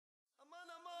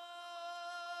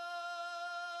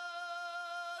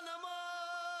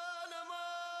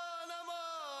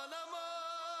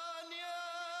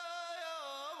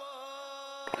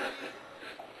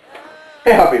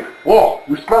Hey Habib, whoa,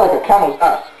 you smell like a camel's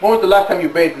ass. When was the last time you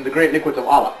bathed in the great liquids of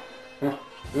Allah? Huh?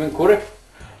 You in Korea?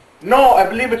 No, I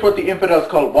believe it's what the infidels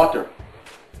call water.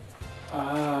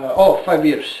 5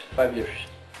 years. 5 years.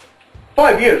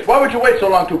 5 years? Why would you wait so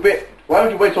long to bathe? Why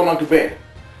would you wait so long to bathe?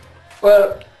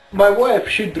 Well, my wife,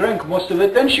 she drank most of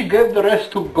it, then she gave the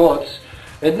rest to goats.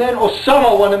 And then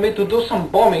Osama wanted me to do some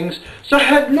bombings, so I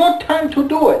had no time to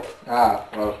do it. Ah,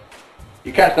 well,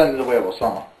 you can't stand in the way of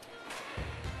Osama.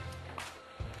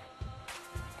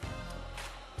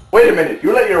 Wait a minute,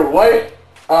 you let your wife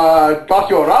boss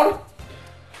you around?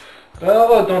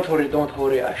 Oh, don't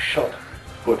worry, I shot her.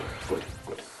 Good.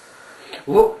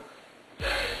 Look,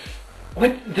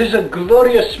 what? There's a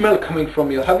glorious smell coming from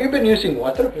you. Have you been using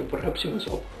water? Perhaps even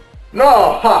soap.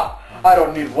 No, I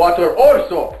don't need water or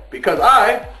soap, because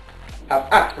I have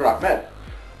asked for Ahmed.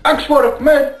 Axe for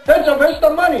Akhmad? That's a waste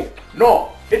of money.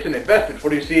 No, it's an investment,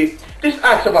 for you see, this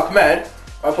axe of Ahmed,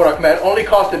 for Ahmed, only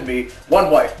costed me 1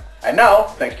 wife. And now,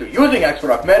 thanks to using axe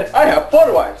for Ahmed, I have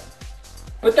 4 wives.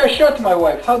 But I shot my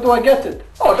wife. How do I get it?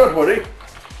 Oh, don't worry.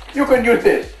 You can use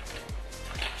this.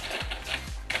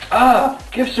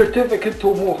 Gift certificate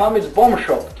to Muhammad's bomb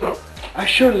shop. I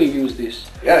surely use this.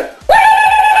 Yes.